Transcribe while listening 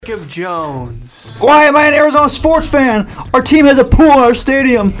Jacob Jones. Why am I an Arizona sports fan? Our team has a pool in our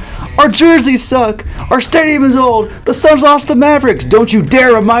stadium. Our jerseys suck. Our stadium is old. The Suns lost to the Mavericks. Don't you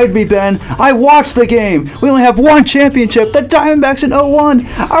dare remind me, Ben. I watched the game. We only have one championship. The Diamondbacks in 01.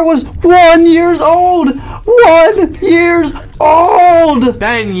 I was 1 year old. 1 year old.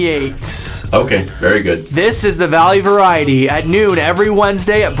 Ben Yates. Okay, very good. This is the Valley Variety at noon every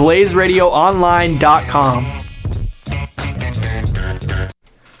Wednesday at blazeradioonline.com.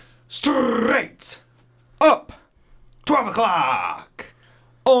 Straight up 12 o'clock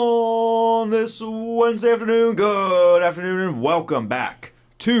on this Wednesday afternoon. Good afternoon and welcome back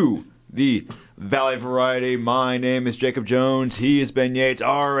to the Valley Variety. My name is Jacob Jones. He is Ben Yates,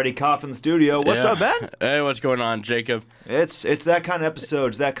 already coughing in the studio. What's up, Ben? Hey, what's going on, Jacob? It's that kind of episode.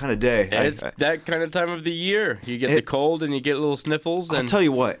 It's that kind of day. It's that kind of time of the year. You get the cold and you get little sniffles. I'll tell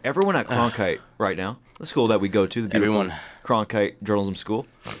you what, everyone at Cronkite right now, the school that we go to, the beautiful Cronkite Journalism School,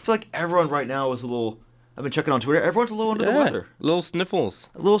 I feel like everyone right now is a little, I've been checking on Twitter, everyone's a little under the weather. Little sniffles.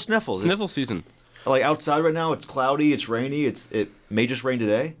 Little sniffles. Sniffle season. Like outside right now, it's cloudy, it's rainy, it may just rain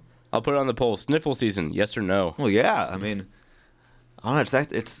today. I'll put it on the poll. Sniffle season, yes or no? Well, yeah. I mean, I don't know.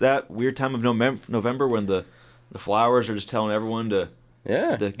 It's that weird time of November when the flowers are just telling everyone to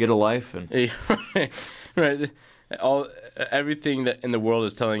get a life and right. Everything that in the world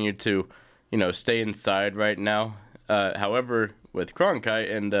is telling you to, stay inside right now. However, with Cronkite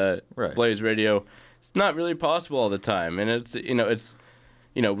and Blaze Radio, it's not really possible all the time, and it's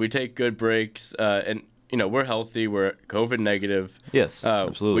we take good breaks and. We're healthy. We're COVID negative. Yes,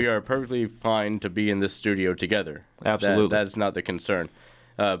 absolutely. We are perfectly fine to be in this studio together. Absolutely. That's not the concern.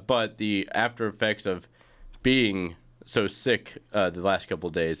 But the after effects of being so sick the last couple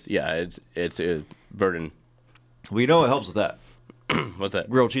of days, it's a burden. Well, you know what helps with that? What's that?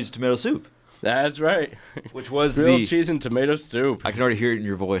 Grilled cheese and tomato soup. That's right. Which was grilled cheese and tomato soup. I can already hear it in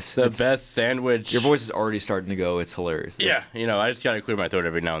your voice. The best sandwich. Your voice is already starting to go. It's hilarious. Yeah, I just gotta clear my throat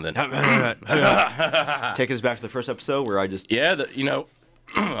every now and then. Take us back to the first episode where I just. Yeah,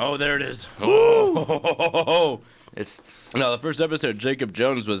 oh, there it is. Oh. The first episode. Jacob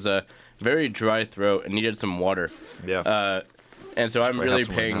Jones was a very dry throat and needed some water. Yeah. And so I'm really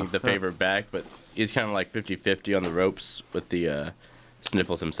paying the favor back, but he's kind of like 50-50 on the ropes with the.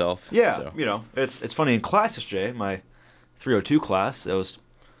 Sniffles himself. Yeah, so. It's funny. In class yesterday, my 302 class,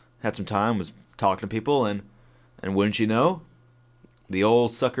 had some time, was talking to people, and wouldn't you know, the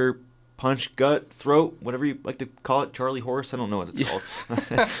old sucker punch, gut, throat, whatever you like to call it, Charlie horse, I don't know what it's called.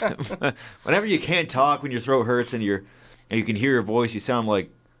 Whenever you can't talk, when your throat hurts and you can hear your voice, you sound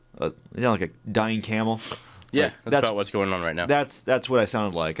like a dying camel. Yeah, that's about what's going on right now. That's what I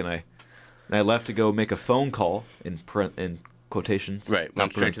sounded like, and I left to go make a phone call in quotations. Right,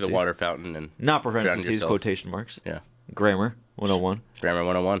 went straight to the water fountain and not parentheses, quotation marks. Yeah. Grammar 101. Grammar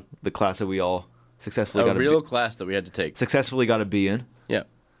 101. The class that we all successfully got a class that we had to take. Successfully got a B in. Yeah.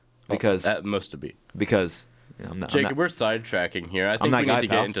 Because at most a B. Because I'm not. Jacob, we're sidetracking here. I think we need to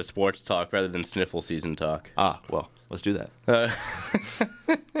get into sports talk rather than sniffle season talk. Well, let's do that.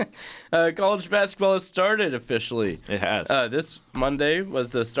 College basketball has started officially. It has. This Monday was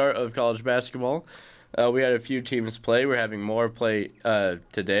the start of college basketball. We had a few teams play. We're having more play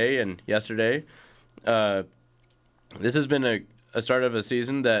today and yesterday. This has been a start of a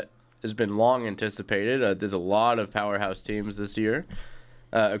season that has been long anticipated. There's a lot of powerhouse teams this year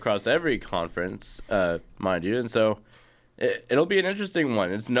across every conference, mind you, and so it'll be an interesting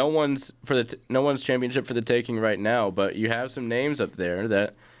one. It's no one's championship for the taking right now, but you have some names up there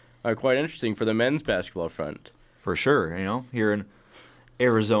that are quite interesting for the men's basketball front. For sure, here in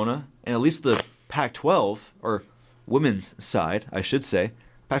Arizona, and at least the Pac-12, or women's side, I should say.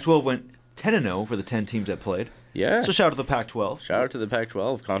 Pac-12 went 10-0 for the 10 teams that played. Yeah. So shout out to the Pac-12. Shout out to the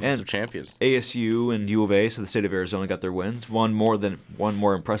Pac-12, Conference of Champions. ASU and U of A, so the state of Arizona, got their wins. One more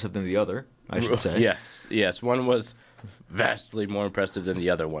impressive than the other, I should say. Yes. One was vastly more impressive than the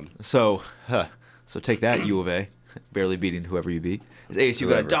other one. So take that, U of A, barely beating whoever you beat. ASU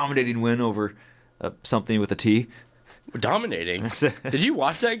got a dominating win over something with a T. Dominating. Did you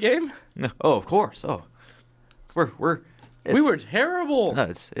watch that game? No. Oh, of course. Oh, we were terrible. No,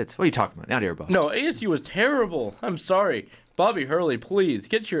 it's what are you talking about? Not Airbus. No, ASU was terrible. I'm sorry, Bobby Hurley. Please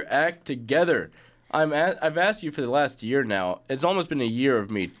get your act together. I've asked you for the last year now. It's almost been a year of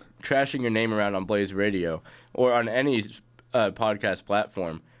me trashing your name around on Blaze Radio or on any podcast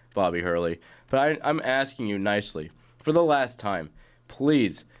platform, Bobby Hurley. But I'm asking you nicely for the last time.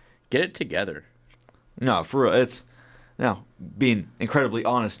 Please get it together. No, for real. Now, being incredibly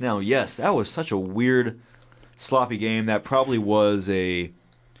honest now, yes, that was such a weird, sloppy game. That probably was a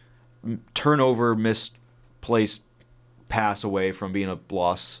turnover, misplaced pass away from being a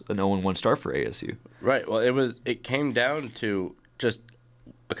loss, an 0-1 start for ASU. Right. Well, it came down to just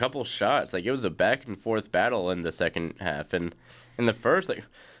a couple shots. Like, it was a back and forth battle in the second half, and in the first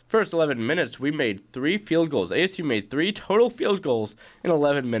 11 minutes, we made 3 field goals. ASU made 3 total field goals in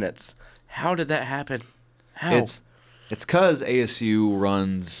 11 minutes. How did that happen? How? It's because ASU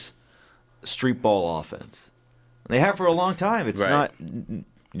runs street ball offense. They have for a long time. It's not,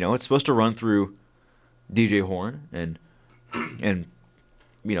 it's supposed to run through DJ Horn and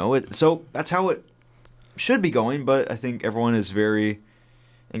so that's how it should be going. But I think everyone is very,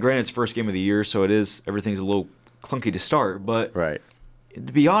 and granted, it's first game of the year, so everything's a little clunky to start. But to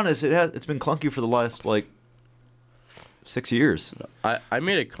be honest, it's been clunky for the last 6 years. I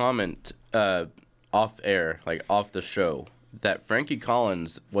made a comment off air, off the show, that Frankie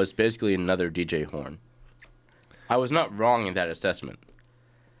Collins was basically another DJ Horn. I was not wrong in that assessment.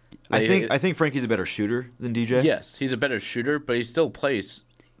 I think Frankie's a better shooter than DJ. Yes, he's a better shooter, but he still plays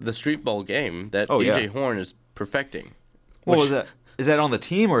the street ball game that DJ Horn is perfecting. Well, is that on the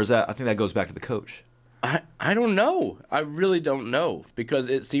team, or is that? I think that goes back to the coach. I don't know. I really don't know, because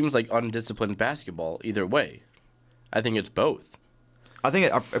it seems like undisciplined basketball either way. I think it's both. I think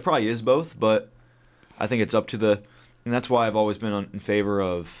it probably is both, but I think it's up to and that's why I've always been in favor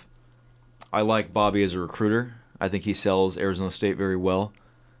of. I like Bobby as a recruiter. I think he sells Arizona State very well.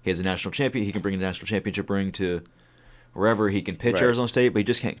 He has a national champion. He can bring a national championship ring to wherever. He can pitch Arizona State, but he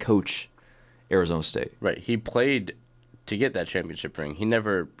just can't coach Arizona State. Right. He played to get that championship ring. He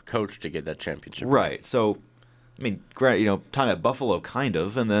never coached to get that championship ring. Right. So, I mean, granted, time at Buffalo, kind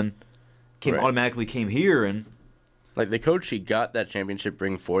of, and then automatically came here and. The coach he got that championship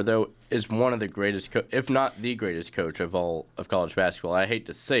ring for, though, is one of the greatest, if not the greatest coach of all of college basketball. I hate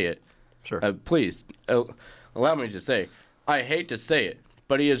to say it. Sure. Please, allow me to say, I hate to say it,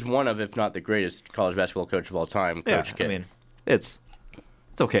 but he is one of, if not the greatest college basketball coach of all time, Coach K. I mean, it's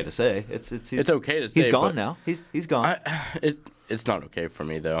okay to say. It's okay to say. He's gone now. He's gone. It's not okay for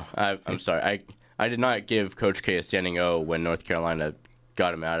me, though. I'm sorry. I did not give Coach K a standing O when North Carolina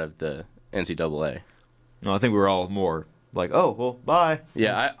got him out of the NCAA. No, I think we were all more like, oh, well, bye.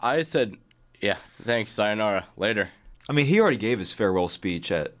 Yeah, I said, yeah, thanks, sayonara, later. I mean, he already gave his farewell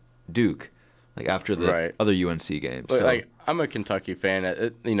speech at Duke, after the other UNC game. So. I'm a Kentucky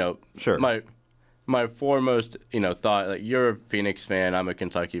fan. Sure. My foremost, thought, you're a Phoenix fan, I'm a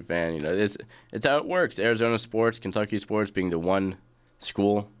Kentucky fan. It's how it works. Arizona sports, Kentucky sports being the one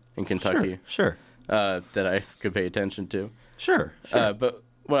school in Kentucky. Sure. That I could pay attention to. Sure. But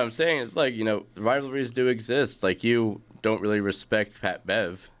what I'm saying is, rivalries do exist. You don't really respect Pat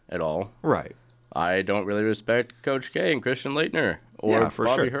Bev at all. Right. I don't really respect Coach K and Christian Laettner or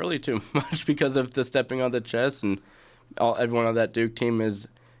Bobby Hurley too much because of the stepping on the chest, and everyone on that Duke team is,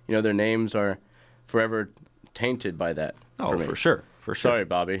 their names are forever tainted by that. Oh, for sure. Sorry,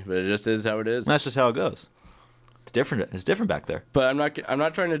 Bobby, but it just is how it is. That's just how it goes. It's different. It's different back there. But I'm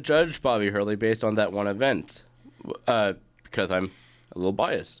not trying to judge Bobby Hurley based on that one event, because I'm a little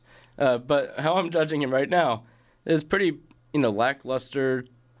biased. But how I'm judging him right now is pretty, lackluster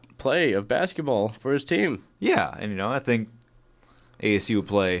play of basketball for his team. Yeah, and I think ASU will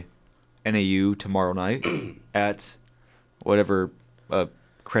play NAU tomorrow night at whatever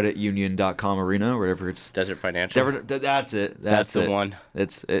creditunion.com arena, whatever it's. Desert Financial. That's it. That's the one.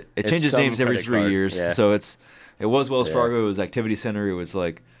 It changes names every 3 years. Yeah. So it was Wells Fargo. It was Activity Center. It was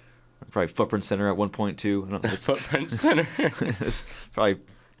probably Footprint Center at one point too. Footprint Center. It's probably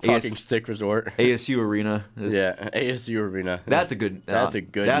Talking Stick Resort. ASU Arena. ASU Arena. That's a good. That's a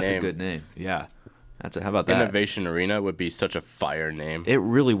good name. That's a good name. Yeah. How about that? Innovation Arena would be such a fire name. It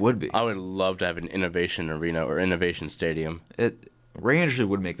really would be. I would love to have an Innovation Arena or Innovation Stadium. Ray Anderson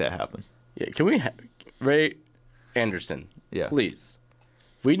would make that happen. Yeah, can we Ray Anderson? Yeah. Please.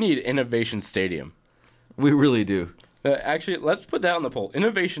 We need Innovation Stadium. We really do. Actually, let's put that on the poll.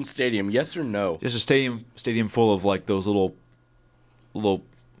 Innovation Stadium, yes or no? Just a stadium full of those little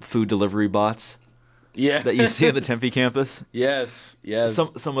food delivery bots. Yeah. That you see on the Tempe campus. Yes.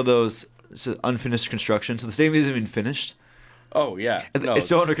 Some of those unfinished construction. So the stadium isn't even finished. Oh yeah. No, it's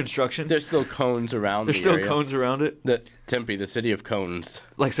still under construction. There's still cones around. There's still cones around it. Tempe, the city of cones.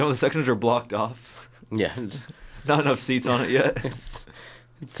 Some of the sections are blocked off. Yeah. Not enough seats on it yet.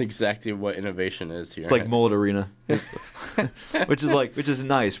 It's exactly what innovation is here. It's like Mullet Arena, which is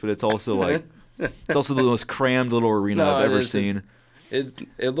nice, but it's also it's also the most crammed little arena I've ever seen.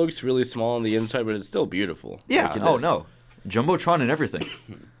 It looks really small on the inside, but it's still beautiful. Yeah. No, jumbotron and everything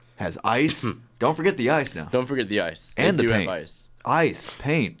has ice. Don't forget the ice now. Don't forget the ice. And they the do paint. Have ice. Ice,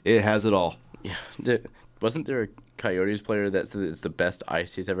 paint. It has it all. Yeah. Wasn't there a Coyotes player that said it's the best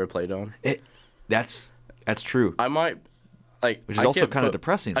ice he's ever played on? That's true. I might like which is also kind of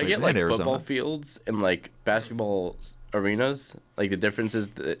depressing. It's I get like Arizona. football fields and like basketball arenas, like the differences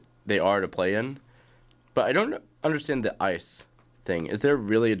that they are to play in. But I don't understand the ice thing. Is there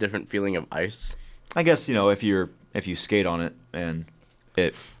really a different feeling of ice? I guess if you skate on it and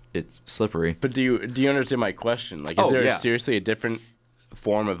it's slippery. But do you understand my question? Like, is there yeah. seriously a different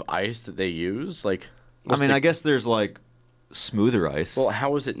form of ice that they use? Like, I guess there's like smoother ice. well,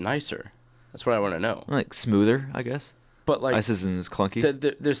 how is it nicer? That's what I want to know. Like smoother, I guess. But like, Ice isn't as clunky.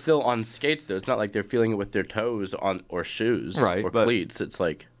 they're still on skates though. It's not like they're feeling it with their toes on or shoes Right, or but- cleats. It's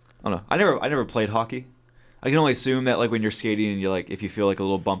like, I don't know. I never played hockey. I can only assume that like when you're skating and you like if you feel like a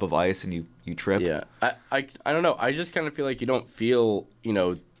little bump of ice and you trip. yeah. I don't know. I just kind of feel like you don't feel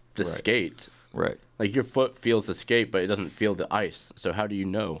the Right. skate. Right. Like your foot feels the skate, but it doesn't feel the ice. So how do you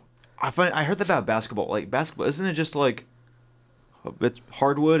know? I heard that about basketball. Like basketball, isn't it just like it's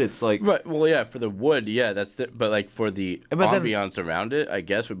hardwood? It's like Right. Well, yeah. For the wood, yeah, that's it. But like for the But then- ambiance around it, I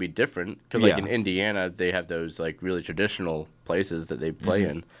guess would be different. Because like Yeah. in Indiana, they have those like really traditional places that they play Mm-hmm.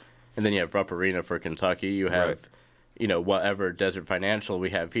 in, and then you have Rupp Arena for Kentucky. You have, Right. whatever Desert Financial we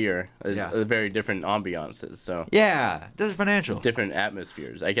have here. Is Yeah. a very different ambiances. So yeah, Desert Financial. different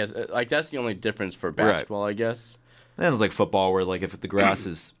atmospheres. I guess like that's the only difference for basketball. I guess. Then it's like football where like if the grass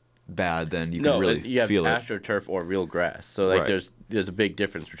is bad, then you can really you have feel it. AstroTurf or real grass. So like Right. there's a big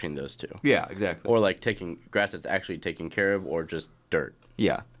difference between those two. Yeah, exactly. Or like taking grass that's actually taken care of, or just dirt.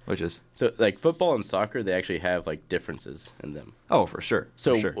 Yeah, which is So like football and soccer, they actually have like differences in them. for sure.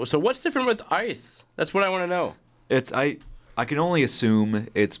 So for sure. so what's different with ice? That's what I want to know. It's I can only assume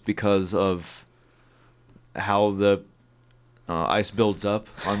it's because of how the ice builds up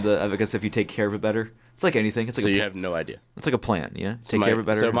on the. I guess if you take care of it better, it's like anything. It's like So a, you have no idea. it's like a plant. Yeah, So take care of it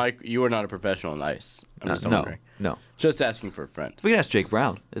better. So Mike, you are not a professional on ice. I'm just no, wondering. no. Just asking for a friend. We can ask Jake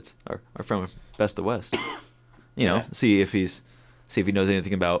Brown. It's our friend from Best of West. Yeah. See if he knows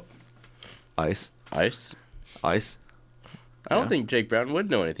anything about ice. Ice? Ice. I don't Yeah. think Jake Brown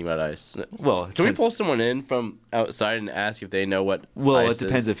would know anything about ice. Well, it Can we depends. pull someone in from outside and ask if they know what Well, ice it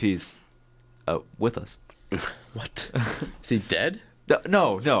depends is? if he's with us. What? Is he dead?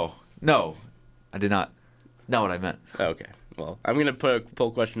 No. I did not. Not what I meant. Okay. Well, I'm gonna put a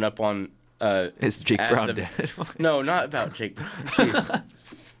poll question up on. Is Jake at Brown the- dead? No, not about Jake. Jeez.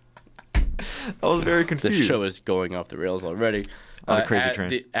 I was very This confused. show is going off the rails already. On a crazy at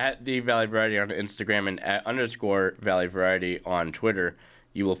train. At the Valley Variety on Instagram and at _ Valley Variety on Twitter,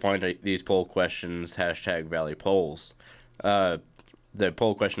 you will find these poll questions, #Valley Polls. The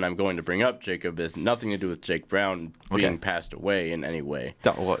poll question I'm going to bring up, Jacob, is nothing to do with Jake Brown being Okay. passed away in any way.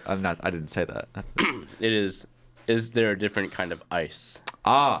 Well, I'm not. I didn't say that. It is there a different kind of ice?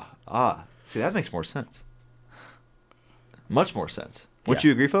 See, that makes more sense. Much more sense. Wouldn't Yeah.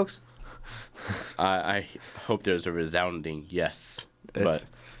 you agree, folks? I hope there's a resounding yes. It's-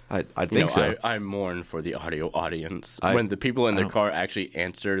 But I think so. I mourn for the audio audience. I- when the people in I their don't- car actually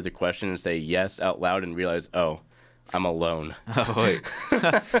answer the question and say yes out loud and realize, oh, I'm alone. Oh wait.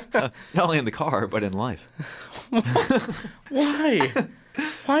 Not only in the car, but in life. Why?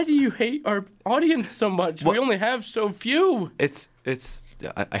 Why do you hate our audience so much? What- We only have so few. It's.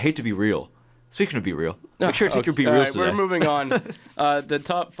 I hate to be real. Speaking of be real, make sure to take your be All reals right, today. we're moving on. The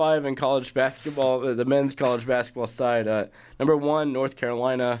top 5 in college basketball, the men's college basketball side. Number 1, North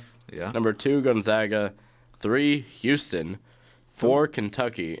Carolina. Yeah. Number 2, Gonzaga. 3, Houston. 4,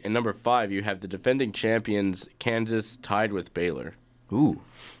 Kentucky. And number 5, you have the defending champions, Kansas, tied with Baylor. Ooh,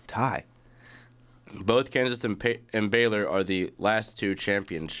 tie. Both Kansas and Baylor are the last 2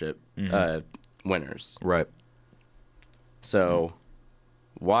 championship winners. Right. So,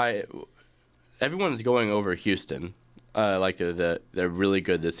 why? Everyone's going over Houston. Like they're really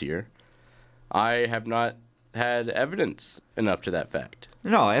good this year. I have not had evidence enough to that fact.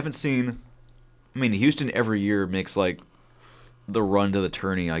 No, I haven't seen. I mean, Houston every year makes like the run to the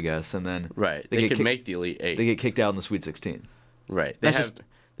tourney, I guess, and then Right. They They get can kick- make the Elite Eight. they get kicked out in the Sweet 16. Right. That's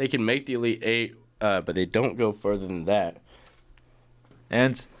They can make the Elite Eight, but they don't go further than that.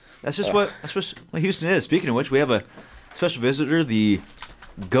 And that's just what Houston is. Speaking of which, we have a special visitor, the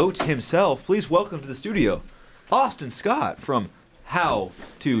GOAT himself. Please welcome to the studio, Austin Scott from How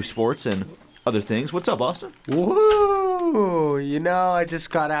to Sports and other things. What's up, Austin? Woo! I just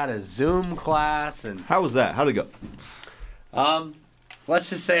got out of Zoom class and How was that? How'd it go? let's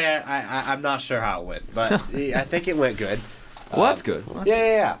just say I'm not sure how it went, but I think it went good. Well, that's good. Well,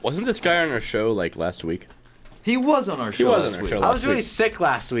 Yeah. Wasn't this guy on our show like last week? he was on our show was on last our week. show. I Last was really week. sick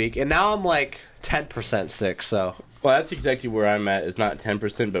last week, and now I'm like 10% sick. So Well, that's exactly where I'm at. It's not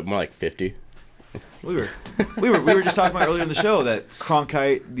 10%, but more like 50. we were just talking about earlier in the show that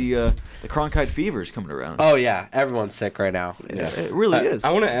the Cronkite fever is coming around. Oh yeah, everyone's sick right now. It really is.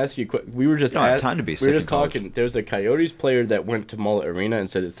 I want to ask you quick. We were just don't have time to be we sick were in just college. talking. There's a Coyotes player that went to Mullet Arena and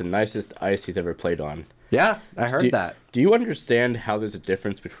said it's the nicest ice he's ever played on. Yeah, I heard that. Do you understand how there's a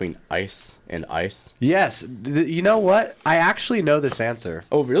difference between ice and ice? Yes. You know what? I actually know this answer.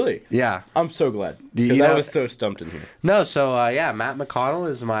 Oh, really? Yeah. I'm so glad. Do you Because I know- was so stumped in here. No, so yeah, Matt McConnell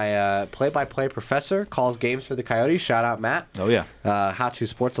is my play-by-play professor. Calls games for the Coyotes. Shout out, Matt. Oh yeah. How to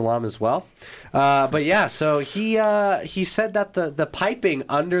Sports alum as well. But yeah, so he said that the piping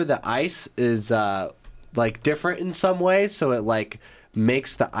under the ice is like different in some way, so it like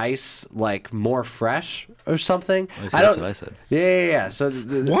makes the ice like more fresh or something. That's what I said. Yeah. So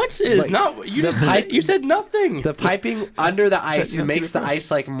What? It is like, not. You, the didn't say, pipe- you said nothing. the piping under the ice you know, makes keep it the going.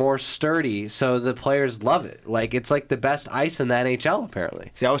 ice like more sturdy, so the players love it. Like it's like the best ice in the NHL apparently.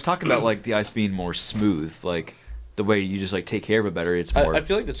 See, I was talking about like the ice being more smooth, like the way you just like take care of it better. It's more. I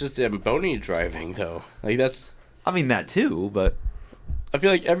feel like that's just Zamboni driving, though. Like that's. I mean that too, but I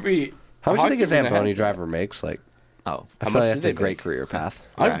feel like every. How much do you think a hockey arena Zamboni has- driver makes? Like oh, I How feel much like do that's they a great make? career path.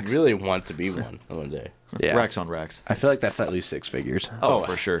 I Racks. really want to be one day. Yeah. racks on racks. I feel like that's at least 6 figures. Oh,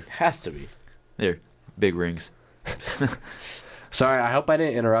 for sure. Has to be. There, big rings. Sorry, I hope I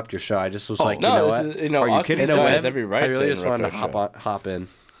didn't interrupt your show. I just was like, no, you know this what? is, you know, Are you Austin kidding? still In a way, has every right I really to just wanted to interrupt our show. hop in.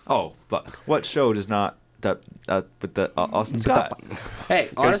 Oh, but what show does not that with the Austin Scott? Hey,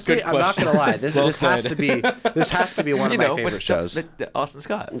 honestly, good I'm not question. gonna lie. This Well this has said. to be one of my favorite with shows. the Austin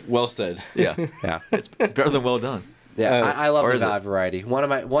Scott. Well said. Yeah, Yeah, it's better than well done. yeah. I love or the is it? Valley Variety. One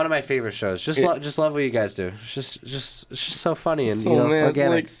of my favorite shows. Just love what you guys do. It's just so funny and Oh man, it's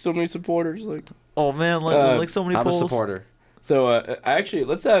organic. like so many supporters. Like Oh man, like so many I'm a polls. supporter. so. Actually,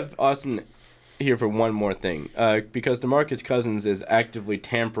 let's have Austin here for one more thing. Because DeMarcus Cousins is actively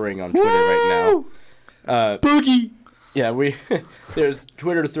tampering on Twitter right now. Boogie. Yeah, there's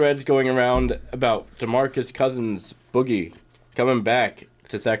Twitter threads going around about DeMarcus Cousins Boogie coming back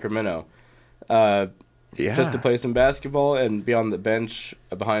to Sacramento. Yeah. Just to play some basketball and be on the bench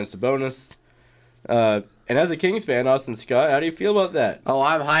behind Sabonis. And as a Kings fan, Austin Scott, how do you feel about that? Oh,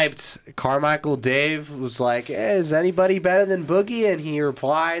 I'm hyped. Carmichael Dave was like, hey, is anybody better than Boogie? And he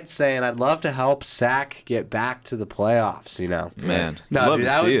replied saying, I'd love to help Sac get back to the playoffs, you know. Man, No, love dude, to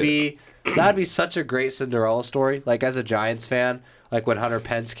that see would it. that'd be such a great Cinderella story. Like as a Giants fan, like when Hunter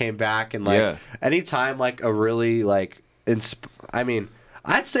Pence came back and like Yeah. anytime like a really like I mean,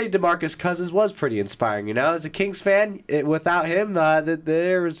 I'd say DeMarcus Cousins was pretty inspiring, you know. As a Kings fan, without him,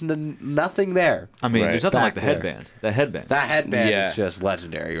 there was nothing there. I mean, Right. there's nothing like Back the there. headband. The headband. That headband Yeah. is just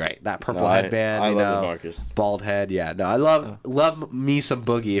legendary, right? That purple No, I headband, you love know, DeMarcus. bald head. Yeah, no, I love me some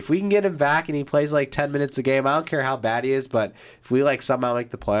Boogie. If we can get him back and he plays like 10 minutes a game, I don't care how bad he is, but if we like somehow make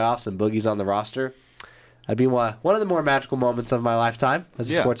the playoffs and Boogie's on the roster, that'd be one of the more magical moments of my lifetime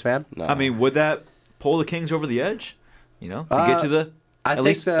as a Yeah. sports fan. No. I mean, would that pull the Kings over the edge? You know, to get to the I at think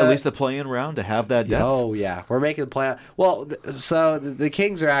least the- at least the play-in round to have that depth. Oh yeah, we're making the plan. Well, so the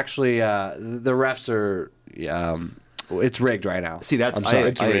Kings are actually the refs are it's rigged right now. See, that's I'm sorry.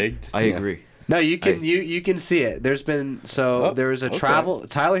 It's rigged. I Yeah. agree. No, you can you can see it. There's been Oh, there was a okay. travel.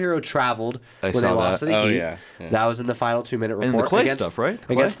 Tyler Hero traveled I when they saw lost to that. the Oh, Heat. yeah, yeah. That was in the final 2-minute report. And the Clay against, stuff, right?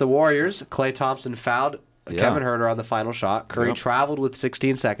 The Against Clay? the Warriors, Clay Thompson fouled Yeah. Kevin Huerter on the final shot. Curry Yep. traveled with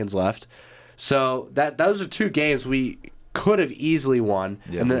 16 seconds left. So those are two games we could have easily won.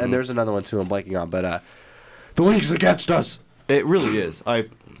 Yeah. And and there's another one too I'm blanking on, but the league's against us. It really is.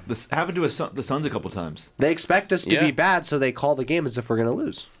 This happened to the Suns a couple times. They expect us to Yeah. be bad, so they call the game as if we're going to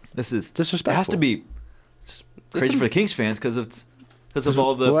lose. This is Disrespectful. It has to be just crazy for the Kings fans because of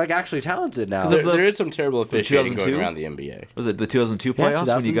all the We're like actually talented now. Because There is some terrible officiating going 2002? around the NBA. was it the 2002 Yeah, playoffs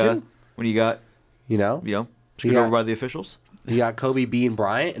when you got 2002. you know You know, screwed Yeah. over by the officials. you got Kobe, Bean,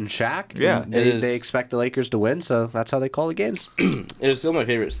 Bryant, and Shaq. Yeah. and It is- they expect the Lakers to win, so that's how they call the games. It is still my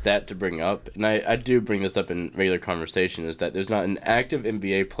favorite stat to bring up, and I do bring this up in regular conversation, is that there's not an active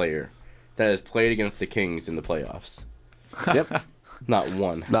NBA player that has played against the Kings in the playoffs. Yep, Not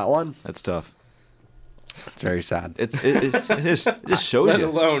one. not one. That's tough. It's very sad. It just shows Let you.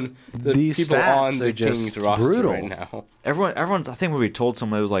 alone the These people stats on the are just Kings roster brutal. right now. Everyone's. I think when we told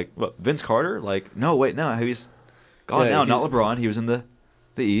someone it was like, what, Vince Carter? Like, no, wait, no, he's gone Yeah, now. he- Not LeBron. He was in the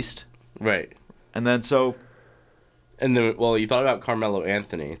East, Right. and then so And then, well, you thought about Carmelo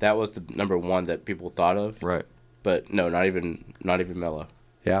Anthony. That was the number one that people thought of. right. But no, not even Melo.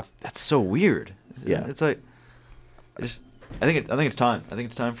 Yeah, That's so weird. Yeah. it's like, I think it's time. I think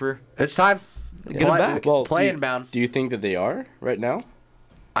it's time for it's time. get him back. Well, Play do you- inbound. Do you think that they are right now?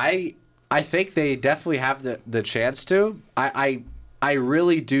 I think they definitely have the chance to. I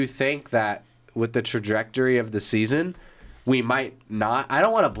really do think that with the trajectory of the season, we might not. I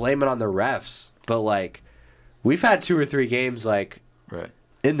don't want to blame it on the refs, but like we've had 2 or 3 games like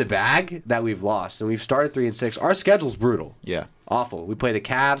in the bag that we've lost, and we've started 3-6. Our schedule's brutal. Yeah. Awful. We play the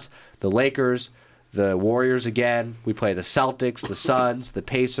Cavs, the Lakers, the Warriors again. We play the Celtics, the Suns, the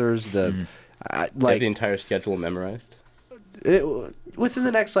Pacers. The You have the entire schedule memorized. within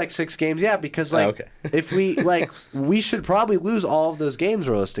the next like 6 games, yeah. Because like okay. if we we should probably lose all of those games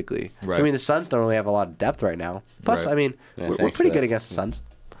realistically. Right. I mean, the Suns don't really have a lot of depth right now. Plus, Right. I mean, Yeah, we're thanks pretty for good that. against the Suns,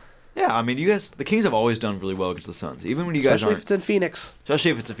 Yeah, I mean, you guys, the Kings have always done really well against the Suns, even when you guys especially if aren't. it's in Phoenix.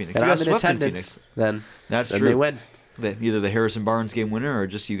 Especially if it's in Phoenix. And You I'm guys in swept in attendance. Phoenix. Then That's then true. they win. Either the Harrison Barnes game winner or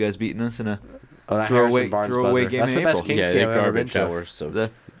just you guys beating us in a Oh, that Throwaway- Harrison Barnes throwaway buzzer. game That's in the best April. Kings Yeah, game they're I've ever been garbage to. hours of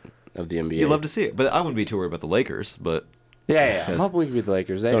the. the NBA. You love to see it, but I wouldn't be too worried about the Lakers, but Yeah. I'm Because- hoping we can beat the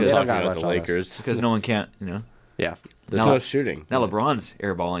Lakers. They Don't don't talk got about much the on us. Lakers. because no one can't, Yeah. There's Now- no shooting. Now LeBron's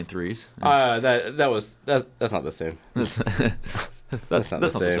airballing threes. That's not the same. That's That's not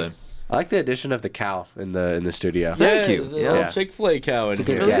the same. I like the addition of the cow in the studio. Thank you. There's a Yeah. little Chick-fil-A cow in a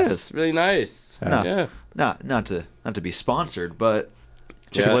good here. guess. It's really nice. No. Yeah. not to be sponsored, but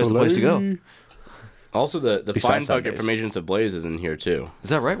Chick-fil-A is the place to go. Also, the fine Besides bucket Sundays. from Agents of Blaze is in here too. Is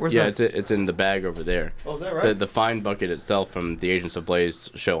that right? Where's Yeah, that? it's in the bag over there. Oh, is that The fine bucket itself from the Agents of Blaze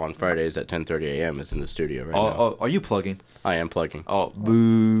show on Fridays at 10:30 a.m. is in the studio right now. Are you plugging? I am plugging. Oh,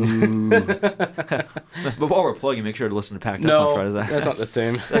 boo! But while we're plugging, make sure to listen to Packed Up No, on Fridays. that's not the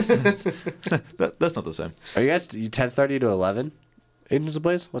same. That's not the same. Are you guys 10:30 to 11? Agents of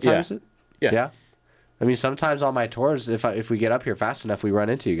Blaze? What time Yeah. is it? Yeah. Yeah. I mean, sometimes on my tours, if we get up here fast enough, we run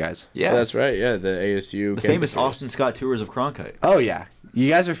into you guys. Yeah, That's right. Yeah, the ASU. The campus famous tours. Austin Scott tours of Cronkite. Oh yeah, you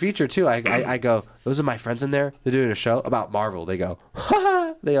guys are featured too. I go. Those are my friends in there. They're doing a show about Marvel. They go. Ha ha.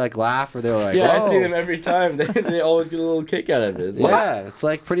 They like laugh or they're like. Yeah, I see "Whoa." them every time. They always get a little kick out of it. It's like- Yeah, it's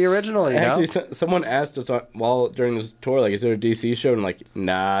like pretty original, you know. Actually, someone asked us during this tour, like, is there a DC show? And like,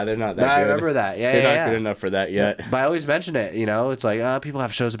 nah, they're not that I good. remember that. Yeah, They're yeah, not yeah. good enough for that yet. But I always mention it. You know, it's like people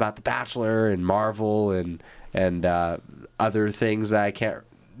have shows about The Bachelor and Marvel and other things that I can't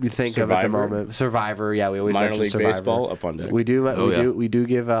think of at the Survivor? moment. Survivor. Yeah, we always Minor mention League Survivor. Baseball, Up on Deck. We do. Oh, we yeah. do. We do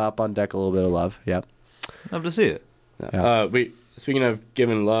give Up on Deck a little bit of love. Yep. Love to see it. Yeah. Speaking of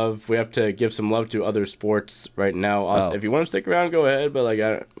giving love, we have to give some love to other sports right now. Oh. If you want to stick around, go ahead. But like,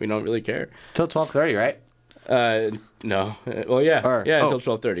 we don't really care. Till 12:30, right? No. Well, yeah, Or- until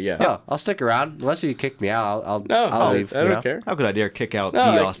 12:30. Yeah. Oh, I'll stick around unless you kick me out. I'll No, I'll leave. I you don't know? care. How could I dare kick out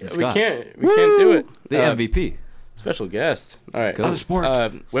No, the Austin we Scott? can't. We can't do it. The MVP. Special guest. All right. Other sports.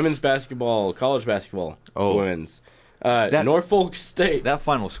 Women's basketball, college basketball. Oh. Women's. Norfolk State. That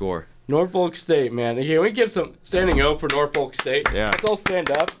final score. Norfolk State, man. Here, we give some standing O for Norfolk State. Yeah. Let's all stand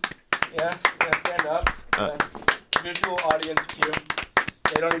up. Yeah, stand up. Visual audience cue.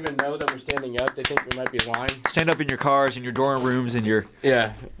 They don't even know that we're standing up. They think we might be lying. Stand up in your cars, in your dorm rooms, in your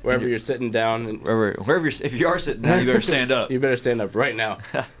Yeah, wherever you're sitting down. And wherever you're. If you are sitting down, you better stand up. you better stand up right now.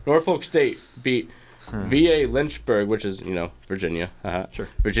 Norfolk State beat VA Lynchburg, which is, Virginia. Sure.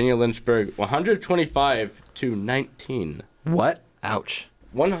 Virginia Lynchburg, 125-19. What? Ouch.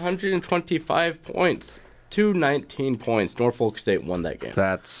 125 points to 19 points. Norfolk State won that game.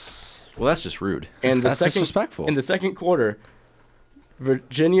 That's Well, that's just rude. And That's disrespectful. In the second quarter,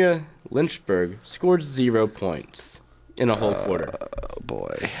 Virginia Lynchburg scored 0 points in a whole quarter. oh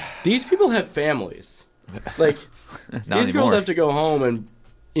boy. These people have families. Like, Not these anymore. girls have to go home and,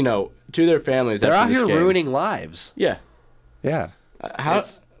 to their families. They're after out this here game. ruining lives. Yeah. Yeah.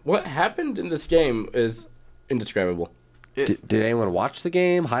 What happened in this game is indescribable. Did anyone watch the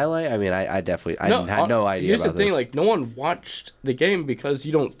game? Highlight? I mean, I definitely had no idea Here's about the thing, this. like, no one watched the game because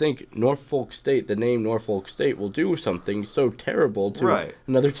you don't think Norfolk State, the name Norfolk State, will do something so terrible to Right.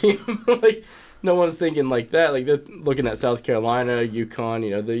 another team. Like, no one's thinking like that. Like, they're looking at South Carolina,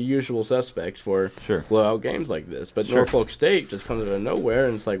 UConn, the usual suspects for Sure. blowout games like this. But Sure. Norfolk State just comes out of nowhere,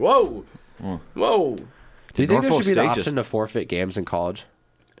 and it's like, whoa, whoa. Do you think there Norfolk should be the State option just- to forfeit games in college?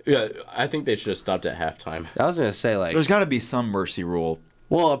 Yeah, I think they should have stopped at halftime. I was gonna say like, There's got to be some mercy rule.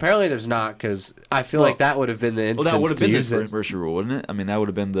 well, apparently there's not because I feel like that would have been the Well, instance that would have to been use the it. mercy rule, wouldn't it? I mean, that would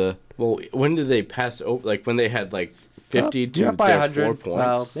have been the. Well, when did they pass over? Like, when they had, like, 50 You're to up by their 100. 4 points?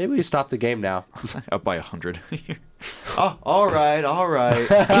 Well, maybe we stop the game now. Up by 100. Oh, all right, all right.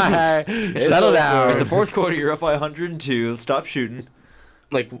 Settle over. down. It's the fourth quarter. You're up by 102. Stop shooting.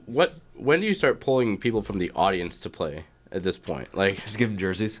 Like, when do you start pulling people from the audience to play at this point? Like, Just give them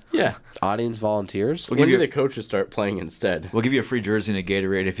jerseys. yeah. Audience volunteers. We'll When give do you. the coaches start playing instead? We'll give you a free jersey and a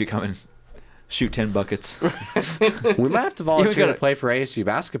Gatorade if you come and shoot 10 buckets. We might have to volunteer gotta- to play for ASU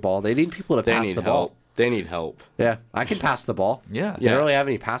basketball. They need people to They pass need the ball. help. They need help. Yeah, I can pass the ball. Yeah. They don't really have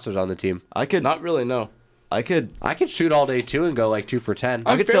any passers on the team. I could. Not really, no. I could. I could shoot all day too and go like 2 for 10.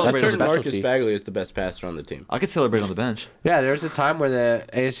 I could fairly celebrate certain on the Marcus specialty. Bagley is the best passer on the team. I could celebrate on the bench. Yeah, there's a time where the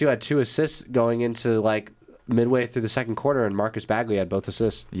ASU had 2 assists going into like midway through the second quarter, and Marcus Bagley had both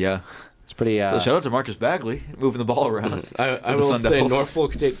assists. Yeah. It's pretty. So shout out to Marcus Bagley moving the ball around. I the will Sun say Devils.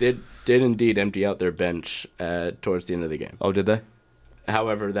 Norfolk State did indeed empty out their bench towards the end of the game. Oh, did they?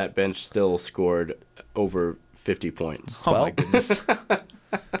 However, that bench still scored over 50 points. Oh Well. my goodness.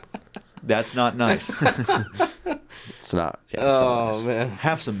 That's not nice. It's not. Yeah, it's not Oh nice. man.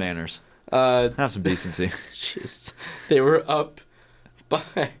 Have some manners. Uh, Have some decency. jeez. They were up by.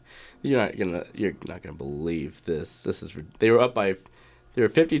 You're not gonna believe this. They were up by. They were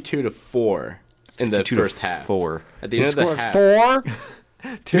 52-4 in the 52 to first half. 4. At the They end of the scored half,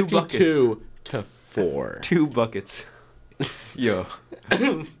 4. 2 buckets. 52-4. 2 buckets. Yo.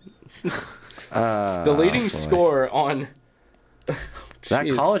 The leading boy. scorer on. That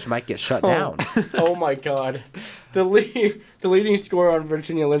Jeez. college might get shut down. Oh my God, the leading scorer on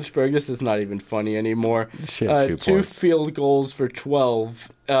Virginia Lynchburg. This is not even funny anymore. She had 2 2 points. field goals for 12,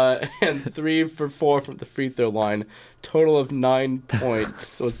 and 3 for 4 from the free throw line. Total of 9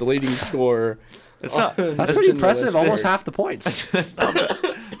 points. Was the leading scorer. It's not. on That's pretty Virginia impressive. Lynchburg. Almost half the points. That's not bad.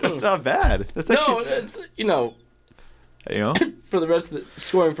 That's not bad. That's No, actually. it's You know? for the rest of the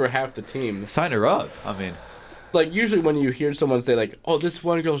scoring for half the team. Sign her up. I mean. Like usually when you hear someone say like, "Oh, this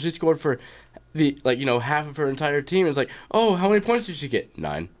one girl, she scored for the half of her entire team," it's like, "Oh, how many points did she get?"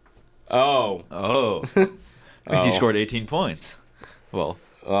 9. Oh. Oh. Oh. She scored 18 points. Well,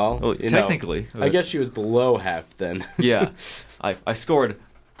 Well, technically. I guess she was below half then. Yeah. I scored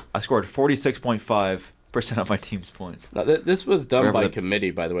 46.5% of my team's points. No, this was done Wherever by the-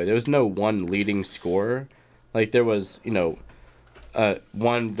 committee, by the way. There was no one leading scorer. Like there was,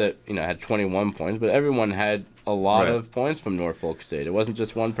 one that had 21 points, but everyone had a lot Right. of points from Norfolk State. It wasn't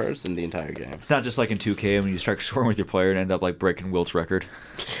just one person the entire game. It's not just like in 2K when you start scoring with your player and end up like breaking Wilt's record.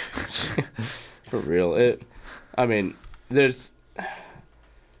 For real. There's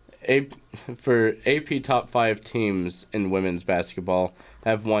for AP top 5 teams in women's basketball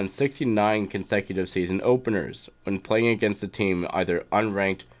have won 69 consecutive season openers when playing against a team either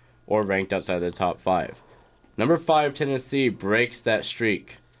unranked or ranked outside the top 5. Number 5 Tennessee breaks that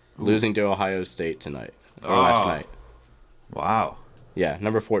streak, losing to Ohio State tonight or last Oh. night. Wow. Yeah,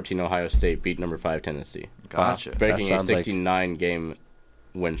 number 14 Ohio State beat number 5 Tennessee, Gotcha. breaking a sounds like- 69 game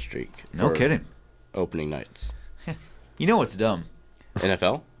win streak. No for kidding. Opening nights. You know what's dumb?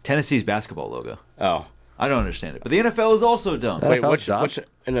 NFL? Tennessee's basketball logo. Oh. I don't understand it. But the NFL is also dumb. Wait, NFL's dumb. which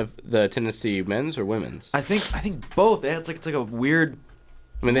the Tennessee men's or women's? I think both. It's like a weird.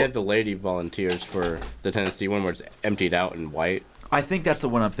 I mean, they have the lady volunteers for the Tennessee one where it's emptied out in white I think that's the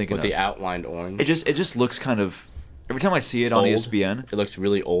one I'm thinking with of. the outlined orange. It just looks kind of. Every time I see it on Old. ESPN, It looks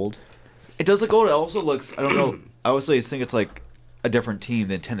really old. it does look old. It also looks. I don't know. I always think it's like a different team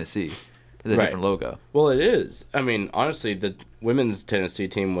than Tennessee. It's a Right. different logo. Well, it is. I mean, honestly, the women's Tennessee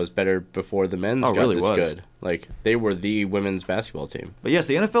team was better before the men's Oh, got really this was. good. Like, they were the women's basketball team. But yes,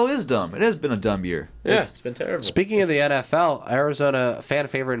 the NFL is dumb. It has been a dumb year. Yeah, It's- it's been terrible. Speaking of the NFL, Arizona fan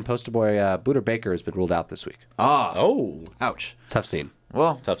favorite and poster boy Buda Baker has been ruled out this week. Oh, Ouch. Tough scene.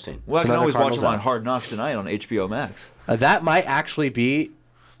 Well, tough scene. well, I It's can another always watch Cardinals them on out. Hard Knocks tonight on HBO Max. That might actually be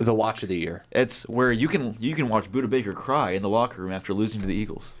the watch of the year. It's where you can watch Buda Baker cry in the locker room after losing to the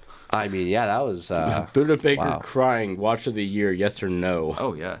Eagles. I mean, yeah, that was. Buda Baker wow. crying, watch of the year, yes or no?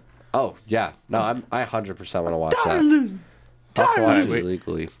 Oh yeah. Oh yeah, no, I 100% want to watch that. I'll have to watch Alright, it wait.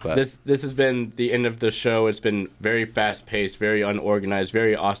 illegally, but This has been the end of the show. It's been very fast paced, very unorganized,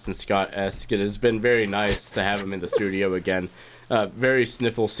 very Austin Scott esque. It has been very nice to have him in the studio again. Very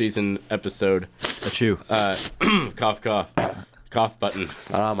Sniffle season episode. Achoo. Cough, cough, cough button.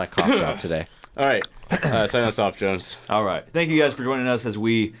 I don't have my cough drop today. All right, sign us off, Jones. All right. Thank you guys for joining us as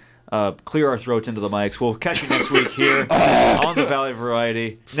we clear our throats into the mics. We'll catch you next week here on the Valley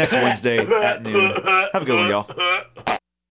Variety next Wednesday at noon. Have a good one, y'all.